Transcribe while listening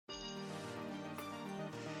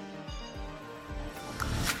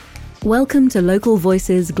Welcome to Local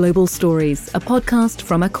Voices Global Stories, a podcast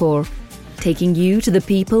from Accor, taking you to the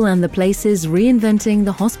people and the places reinventing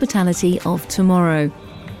the hospitality of tomorrow.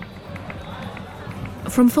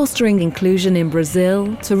 From fostering inclusion in Brazil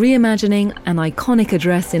to reimagining an iconic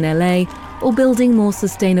address in LA or building more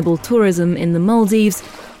sustainable tourism in the Maldives,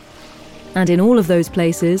 and in all of those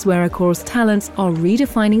places where Accor's talents are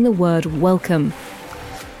redefining the word welcome.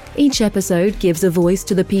 Each episode gives a voice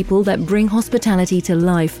to the people that bring hospitality to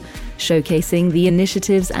life, showcasing the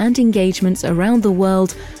initiatives and engagements around the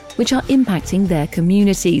world which are impacting their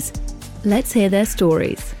communities. Let's hear their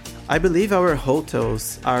stories. I believe our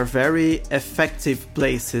hotels are very effective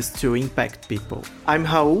places to impact people. I'm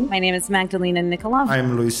Raul. My name is Magdalena Nikolov.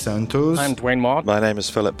 I'm Luis Santos. I'm Dwayne Mott. My name is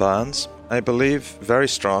Philip Barnes. I believe very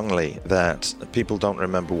strongly that people don't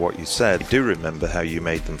remember what you said, they do remember how you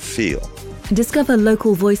made them feel. Discover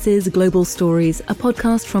Local Voices Global Stories, a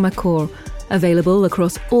podcast from Accor, available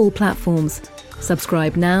across all platforms.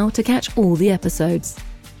 Subscribe now to catch all the episodes.